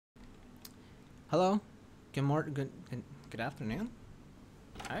Hello. Good afternoon.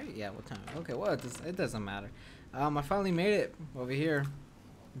 All right. Yeah. What time? Okay. Well, it doesn't matter. I finally made it over here,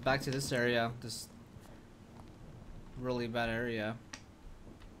 back to this area. This really bad area.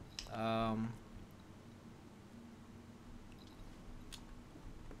 Um.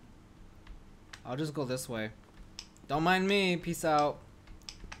 I'll just go this way. Don't mind me. Peace out.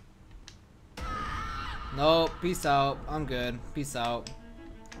 Nope. Peace out. I'm good. Peace out.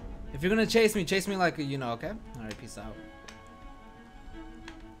 If you're gonna chase me like you know, okay? Alright, peace out.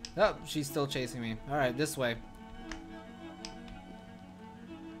 Oh, she's still chasing me. Alright, this way.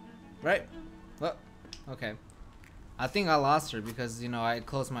 Right? Well, okay. I think I lost her because, you know, I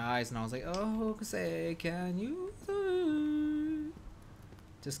closed my eyes and I was like, oh, say, can you?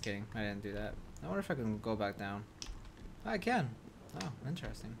 Just kidding. I didn't do that. I wonder if I can go back down. I can. Oh,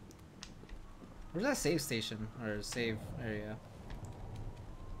 interesting. Where's that save station? Or save area?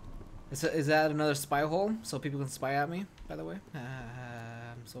 Is that another spy hole so people can spy at me, by the way?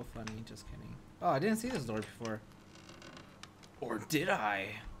 I'm so funny, just kidding. Oh, I didn't see this door before. Or did I?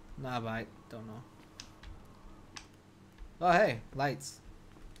 Nah, but I don't know. Oh, hey, lights.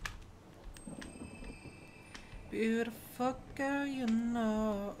 Beautiful girl, you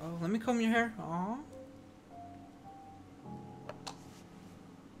know. Oh, let me comb your hair. Aw.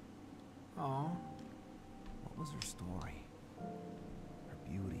 Aw. What was her story? Her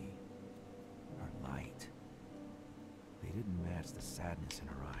beauty? Light. They didn't match the sadness in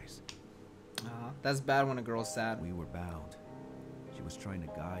her eyes. That's bad when a girl's sad. We were bound. She was trying to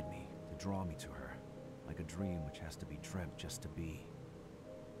guide me, to draw me to her, like a dream which has to be dreamt just to be.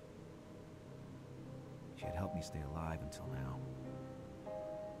 She had helped me stay alive until now.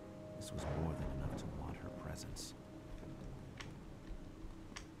 This was more than enough to want her presence.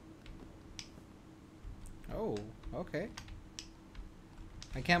 Oh, okay.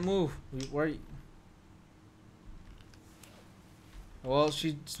 I can't move. Where? Well,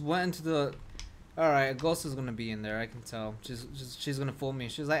 she just went into the. All right, a ghost is gonna be in there. I can tell. She's gonna fool me.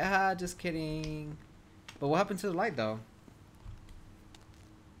 She's like, just kidding. But what happened to the light though?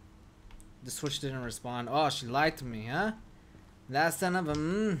 The switch didn't respond. Oh, she lied to me, huh? That son of a.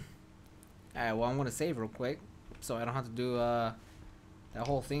 All right, well, I'm gonna save real quick, so I don't have to do that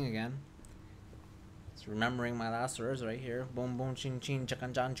whole thing again. It's remembering my last words right here. Boom, boom, chin, chin,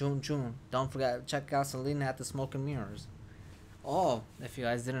 chakan, chan, chun, chun. Don't forget, check out Selena at the Smoke and Mirrors. Oh, if you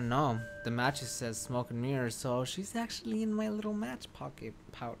guys didn't know, the match says Smoke and Mirrors, so she's actually in my little match pocket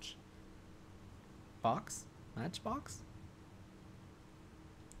pouch. Box? Match box?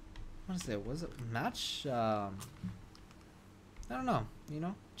 What is it? Was it match? I don't know. You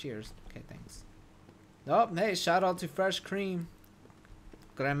know? Cheers. Okay, thanks. Oh, hey, shout out to Fresh Cream.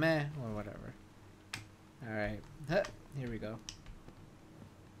 Creme, or whatever. Alright. Here we go.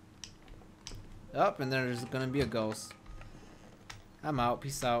 Oh, and there's gonna be a ghost. I'm out.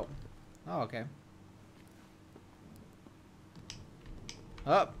 Peace out. Oh, okay.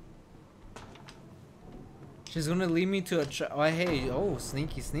 Up. She's gonna lead me to a oh, hey. Oh,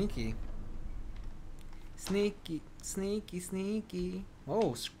 sneaky, sneaky. Sneaky, sneaky, sneaky.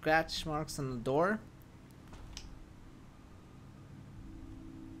 Oh, scratch marks on the door.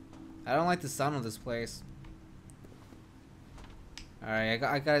 I don't like the sound of this place. Alright,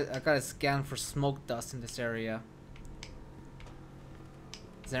 I gotta scan for smoke dust in this area.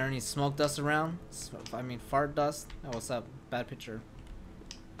 Is there any smoke dust around? I mean fart dust? Oh, what's up? Bad picture.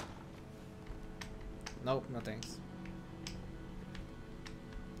 Nope, no thanks.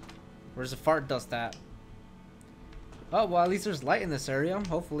 Where's the fart dust at? Oh, well, at least there's light in this area.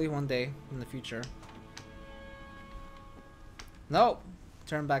 Hopefully one day in the future. Nope.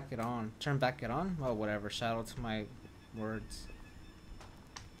 Turn back it on. Turn back it on? Oh, whatever. Shout out to my words.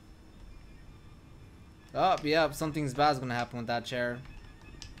 Oh, yeah, something's bad's gonna happen with that chair.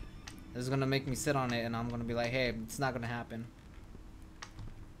 It's gonna make me sit on it and I'm gonna be like, hey, it's not gonna happen.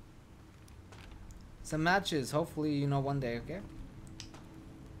 Some matches, hopefully, you know, one day, okay?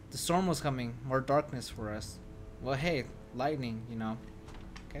 The storm was coming, more darkness for us. Well, hey, lightning, you know.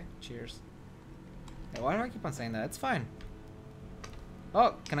 Okay, cheers. Hey, why do I keep on saying that? It's fine.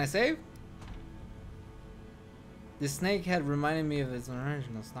 Oh, can I save? This snake head reminded me of its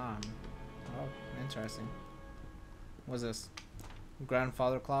original storm. Oh, interesting. What's this?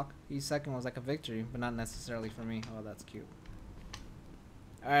 Grandfather clock. Each second was like a victory, but not necessarily for me. Oh, that's cute.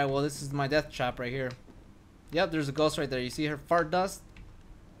 Alright, well, this is my death trap right here. Yep, there's a ghost right there. You see her fart dust?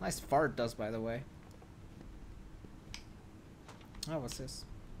 Nice fart dust, by the way. Oh, what's this?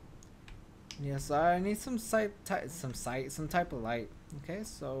 Yes, I need some some type of light. Okay,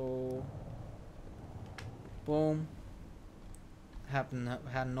 so boom.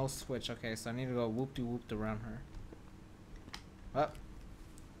 had no switch. Okay, so I need to go whoop-de-whooped around her. Oh.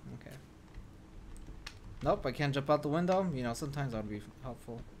 Okay. Nope, I can't jump out the window. You know, sometimes that would be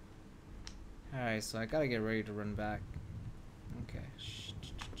helpful. Alright, so I gotta get ready to run back. Okay.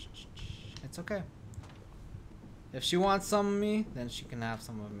 It's okay. If she wants some of me, then she can have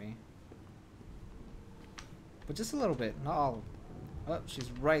some of me. But just a little bit, not all. Oh,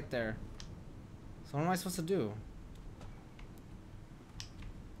 she's right there. So what am I supposed to do?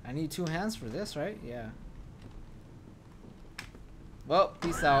 I need 2 hands for this, right? Yeah. Well,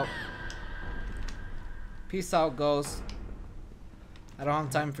 peace out. Peace out, ghost. I don't have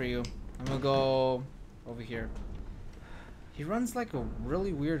time for you. I'm gonna go over here. He runs like a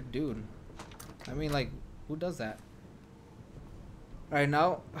really weird dude. I mean, like, who does that? Alright,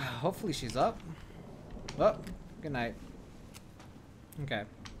 now, hopefully she's up. Oh, good night. Okay.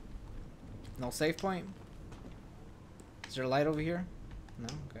 No save point? Is there a light over here? No?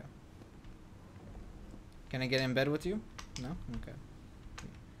 Okay. Can I get in bed with you? No? Okay.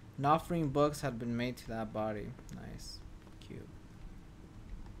 An offering books had been made to that body. Nice. Cute.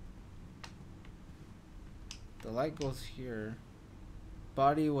 The light goes here.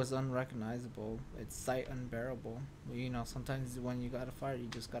 Body was unrecognizable. Its sight unbearable. Well, you know, sometimes when you gotta fire, you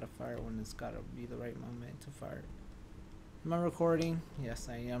just gotta fire when it's gotta be the right moment to fire. Am I recording? Yes,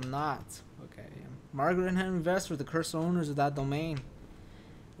 I am not. Okay, I am. Margaret and Henry Vest were the cursed owners of that domain.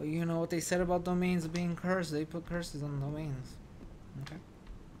 Well, you know what they said about domains being cursed. They put curses on domains. Okay.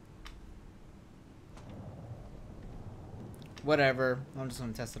 Whatever. I'm just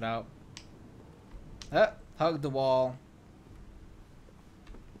gonna test it out. Hug the wall.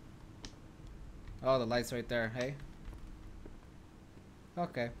 Oh, the light's right there. Hey.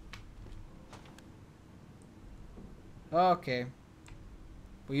 Okay. Okay.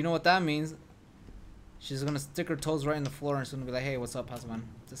 Well, you know what that means. She's gonna stick her toes right in the floor and she's gonna be like, hey, what's up, how's it going?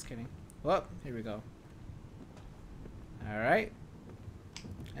 Just kidding. Well, here we go. Alright.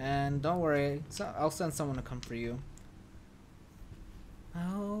 And don't worry. So I'll send someone to come for you.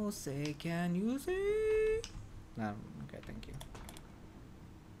 Oh, say, can you see? No. Okay, thank you.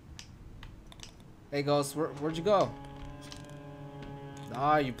 Hey, Ghost, where'd you go?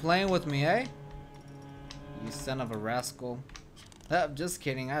 Ah, you playing with me, eh? You son of a rascal. Just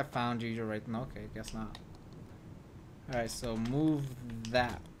kidding, I found you. You're right. No, okay, guess not. Alright, so move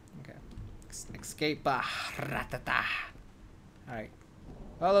that. Okay. Escape. Ratata. Alright.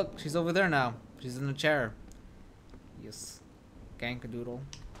 Oh, look, she's over there now. She's in the chair. Yes. Gankadoodle.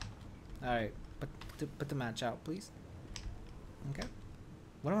 Alright, put the match out, please. Okay.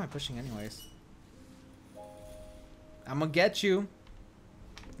 What am I pushing anyways? I'm gonna get you.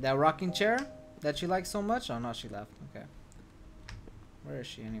 That rocking chair that you like so much? Oh no, she left. Okay. Where is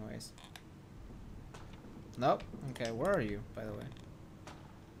she anyways? Nope. Okay, where are you, by the way?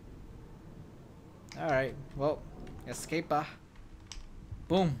 Alright, well, escape.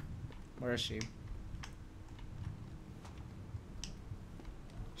 Boom. Where is she?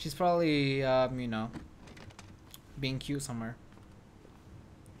 She's probably, you know, being cute somewhere.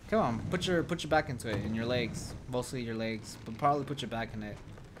 Come on, put your back into it, in your legs, mostly your legs, but probably put your back in it.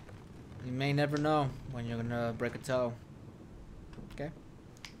 You may never know when you're gonna break a toe. Okay.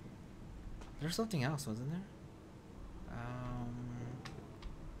 There's something else, wasn't there?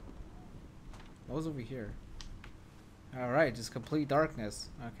 What was over here? All right, just complete darkness.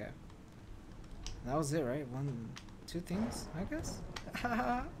 Okay. That was it, right? 1, 2 things, I guess.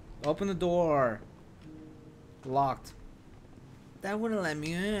 Open the door. Locked. That wouldn't let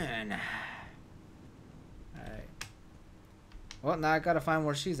me in. Alright. Well, now I gotta find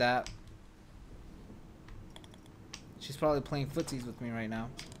where she's at. She's probably playing footsies with me right now.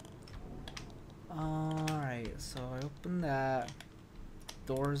 Alright, so I opened that.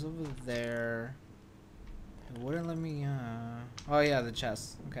 Door's over there. It wouldn't let me, oh yeah, the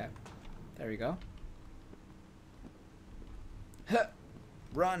chest. Okay. There we go.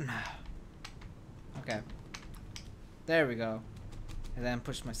 Run. Okay. There we go. And then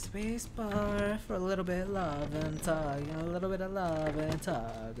push my space bar for a little bit of love and tug, and a little bit of love and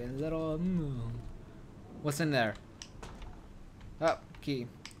tug, and a little What's in there? Oh, key.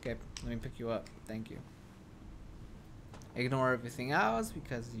 Okay, let me pick you up. Thank you. Ignore everything else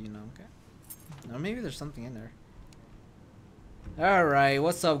because, you know, okay. Or maybe there's something in there. Alright,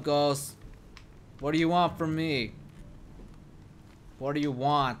 what's up, Ghost? What do you want from me? What do you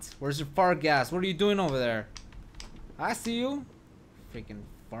want? Where's your fart gas? What are you doing over there? I see you. Freaking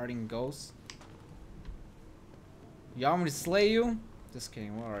farting ghost. You want me to slay you? Just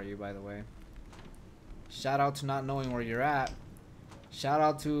kidding. Where are you, by the way? Shout out to not knowing where you're at. Shout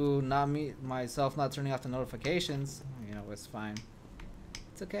out to myself not turning off the notifications. You know, it's fine.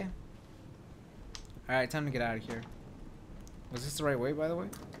 It's okay. Alright, time to get out of here. Was this the right way, by the way?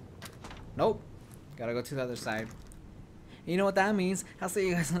 Nope. Gotta go to the other side. You know what that means? I'll see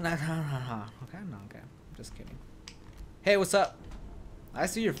you guys on that. Okay, no, okay. Just kidding. Hey, what's up? I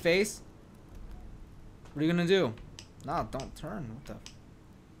see your face. What are you gonna do? No, don't turn. What the?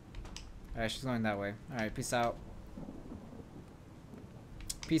 Alright, she's going that way. Alright, peace out.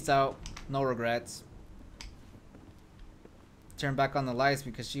 Peace out. No regrets. Turn back on the lights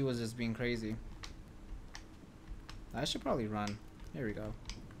because she was just being crazy. I should probably run. Here we go.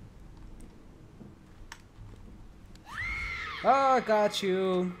 Oh, I got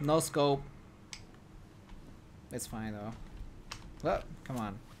you. No scope. It's fine though. Oh, come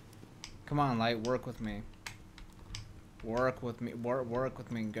on. Come on, light. Work with me. Work with me. Work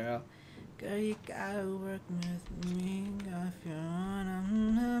with me, girl. Girl, you gotta work with me. If you wanna.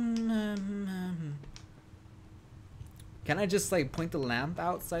 Can I just like point the lamp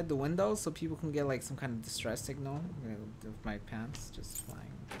outside the window so people can get like some kind of distress signal with my pants just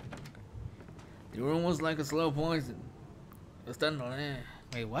flying? The room was like a slow poison.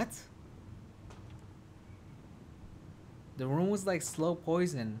 Wait, what? The room was like slow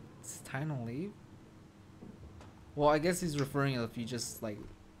poison. It's time to leave? Well, I guess he's referring if you just like,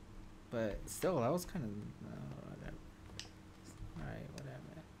 but still, that was kind of whatever. Alright,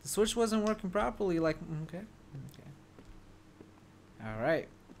 whatever. The switch wasn't working properly, like, okay. Alright.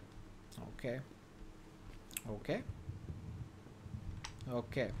 Okay. Okay.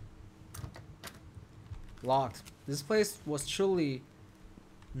 Okay. Locked. This place was truly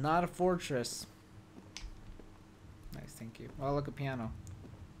not a fortress. Nice, thank you. Oh, look, a piano.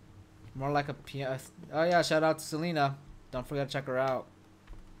 More like a piano. Oh yeah, shout out to Selena. Don't forget to check her out.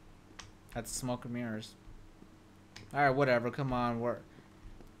 At the Smoke and Mirrors. Alright, whatever. Come on,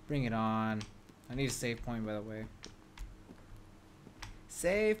 bring it on. I need a save point, by the way.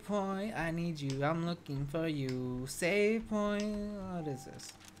 Save point, I need you. I'm looking for you. Save point. What is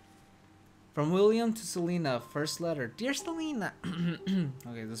this? From William to Selena, first letter. Dear Selena.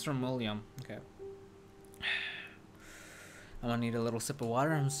 Okay, this is from William. Okay. I'm gonna need a little sip of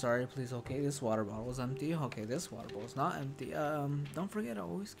water. I'm sorry, please. Okay, this water bottle is empty. Okay, this water bottle is not empty. Don't forget, I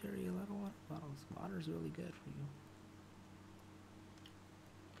always carry a little water bottles. Water is really good for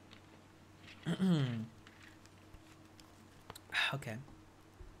you. Okay.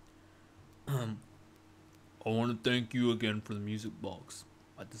 I want to thank you again for the music box.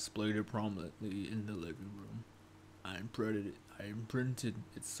 I displayed it prominently in the living room. I imprinted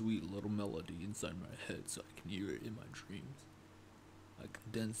its sweet little melody inside my head so I can hear it in my dreams. I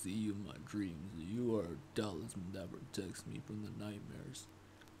can then see you in my dreams. You are a talisman that protects me from the nightmares.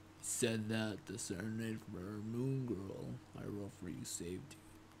 He said that the serenade for her moon girl I wrote for you saved you.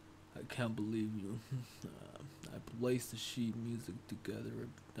 I can't believe you. I placed the sheet music together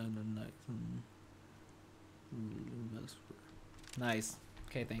down the night. Nice.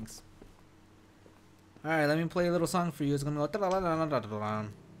 Okay, thanks. Alright, let me play a little song for you. It's gonna go.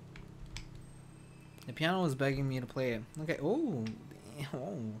 The piano was begging me to play it. Okay. Oh,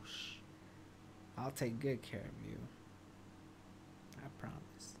 oh. I'll take good care of you. I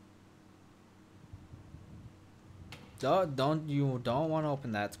promise. Don't want to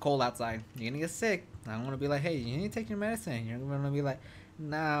open that. It's cold outside. You're gonna get sick. I'm gonna be like, hey, you need to take your medicine. You're gonna be like,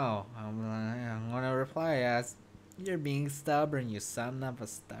 no. I'm gonna reply as, you're being stubborn, you son of a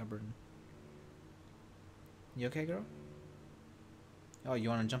stubborn. You okay, girl? Oh, you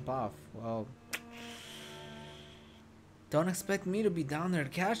wanna jump off? Well, don't expect me to be down there to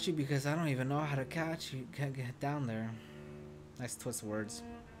catch you because I don't even know how to catch you. Can't get down there. Nice twist of words.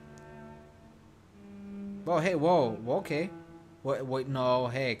 Whoa, hey, whoa, okay. Wait, no,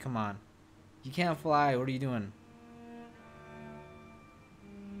 hey, come on. You can't fly. What are you doing?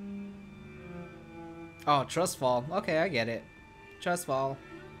 Oh, trust fall. Okay, I get it. Trust fall.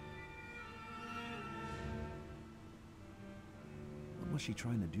 What was she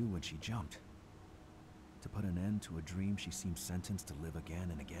trying to do when she jumped? To put an end to a dream she seemed sentenced to live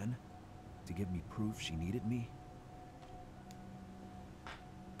again and again? To give me proof she needed me?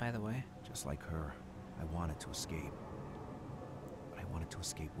 By the way, just like her, I wanted to escape. But I wanted to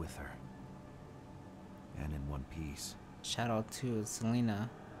escape with her. And in one piece. Shout out to Selena.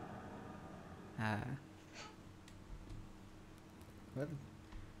 What?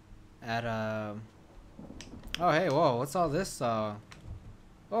 At oh hey, whoa, what's all this? Oh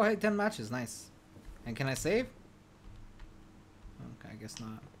hey, 10 matches, nice. And can I save? Okay, I guess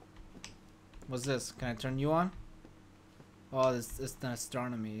not. What's this? Can I turn you on? Oh, this is the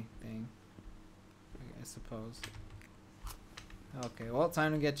astronomy thing, I suppose. Okay, well,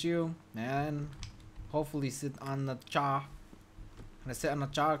 time to get you and hopefully sit on the cha. Can I sit on a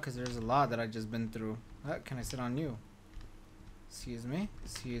chair? Because there's a lot that I just been through. Can I sit on you? Excuse me?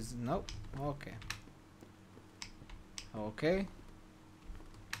 Nope. Okay. Okay.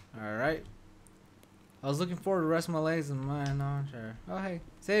 Alright. I was looking forward to rest my legs and my armchair. Oh, hey.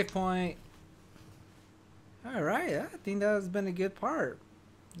 Save point. Alright. I think that has been a good part.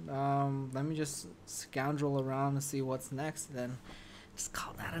 Let me just scoundrel around and see what's next. Then just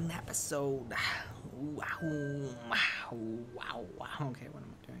call that an episode. Wow. Okay, what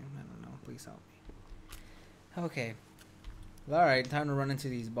am I doing? I don't know. Please help me. Okay. Alright, time to run into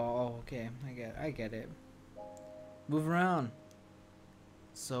these balls. Oh, okay. I get it. Move around.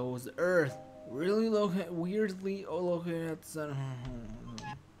 So is the Earth really weirdly located at the center?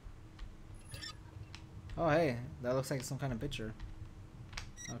 Oh, hey. That looks like some kind of picture.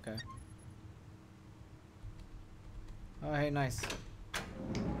 Okay. Oh, hey, nice.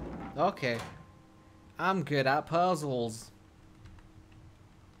 Okay. I'm good at puzzles.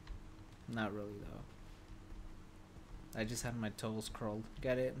 Not really, though. I just had my toes curled.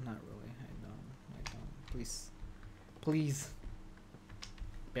 Get it? Not really. I don't. Please. Please.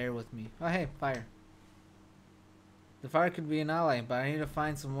 Bear with me. Oh, hey, fire. The fire could be an ally, but I need to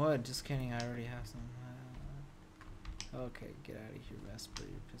find some wood. Just kidding. I already have some. Okay, get out of here, Vesper.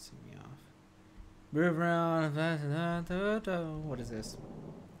 You're pissing me off. Move around. What is this?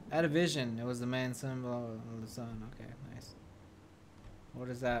 I had a vision. It was the main symbol of the sun. Okay, nice. What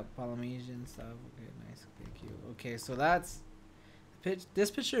is that? Polynesian stuff. Okay, nice. Thank you. Okay, so that's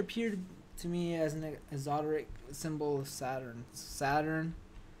this picture appeared to me as an exotic symbol of Saturn. Saturn.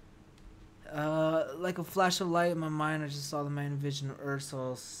 Like a flash of light in my mind, I just saw the main vision of Earth.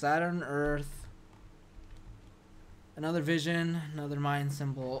 So Saturn, Earth. Another vision, another Mayan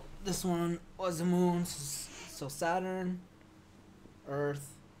symbol. This one was the moon. So Saturn,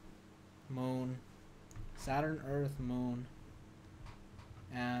 Earth, Moon. Saturn, Earth, Moon,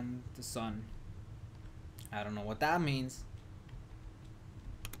 and the sun. I don't know what that means.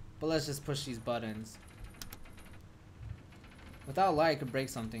 But let's just push these buttons. Without light, I could break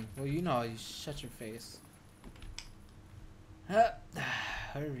something. Well, you know, you shut your face. Here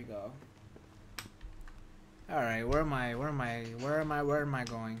we go. Alright, where am I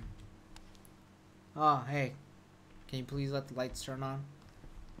going? Oh, hey. Can you please let the lights turn on?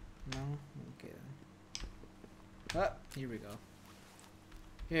 No? Okay then. Here we go.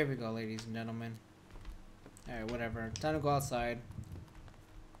 Here we go, ladies and gentlemen. Alright, whatever. Time to go outside.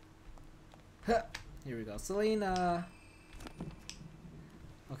 Here we go. Selena!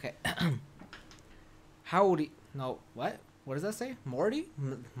 Okay. Howdy. No, what? What does that say? Morty?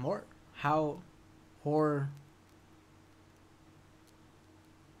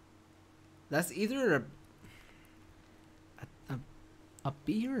 That's either a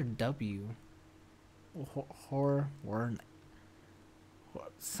B or a W.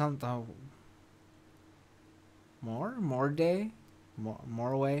 Something. Norway.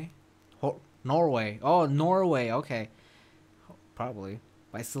 Norway. Oh, Norway. Okay. Probably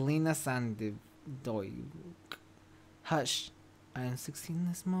by Selena Sandidoy. Hush. I am 16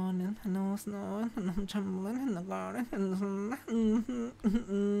 this morning. I know it's not. And I'm trembling in the garden.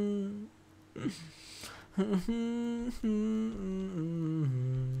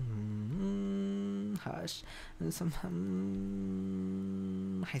 Hush. And some.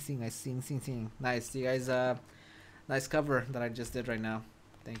 I sing. Nice. You guys, nice cover that I just did right now.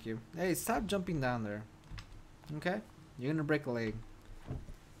 Thank you. Hey, stop jumping down there. Okay? You're gonna break a leg.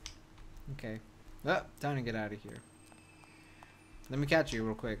 Okay. Time to get out of here. Let me catch you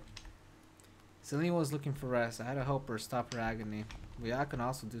real quick. Selena was looking for rest. I had to help her stop her agony. I can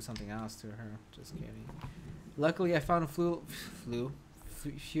also do something else to her. Just kidding. Luckily, I found a few.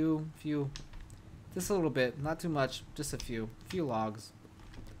 Just a little bit. Not too much. Just a few. Few logs.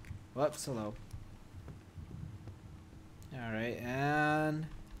 Whoops, hello. Alright, and...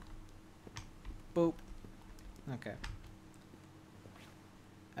 boop. Okay.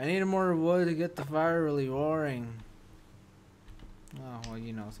 I need more wood to get the fire really roaring. Oh, well,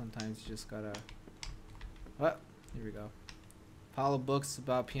 you know, sometimes you just gotta... What? Here we go. Pile of books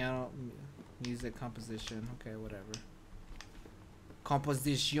about piano music composition. Okay, whatever.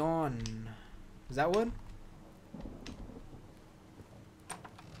 Composition. Is that wood?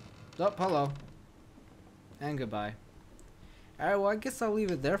 Oh, hello. And goodbye. Alright, well, I guess I'll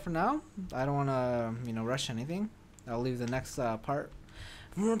leave it there for now. I don't want to, you know, rush anything. I'll leave the next part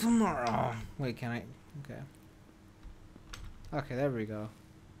for tomorrow. Wait, can I? Okay. Okay, there we go.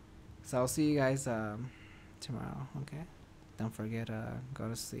 So I'll see you guys tomorrow, okay? Don't forget, go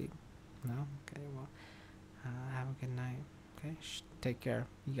to sleep. No? Okay, well, have a good night, okay? Take care.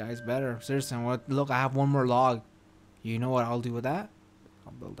 You guys better. Seriously, look, I have one more log. You know what I'll do with that?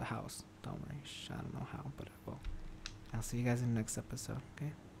 I'll build a house. Don't worry. I don't know how, but I will. I'll see you guys in the next episode,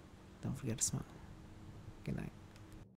 okay? Don't forget to smile. Good night.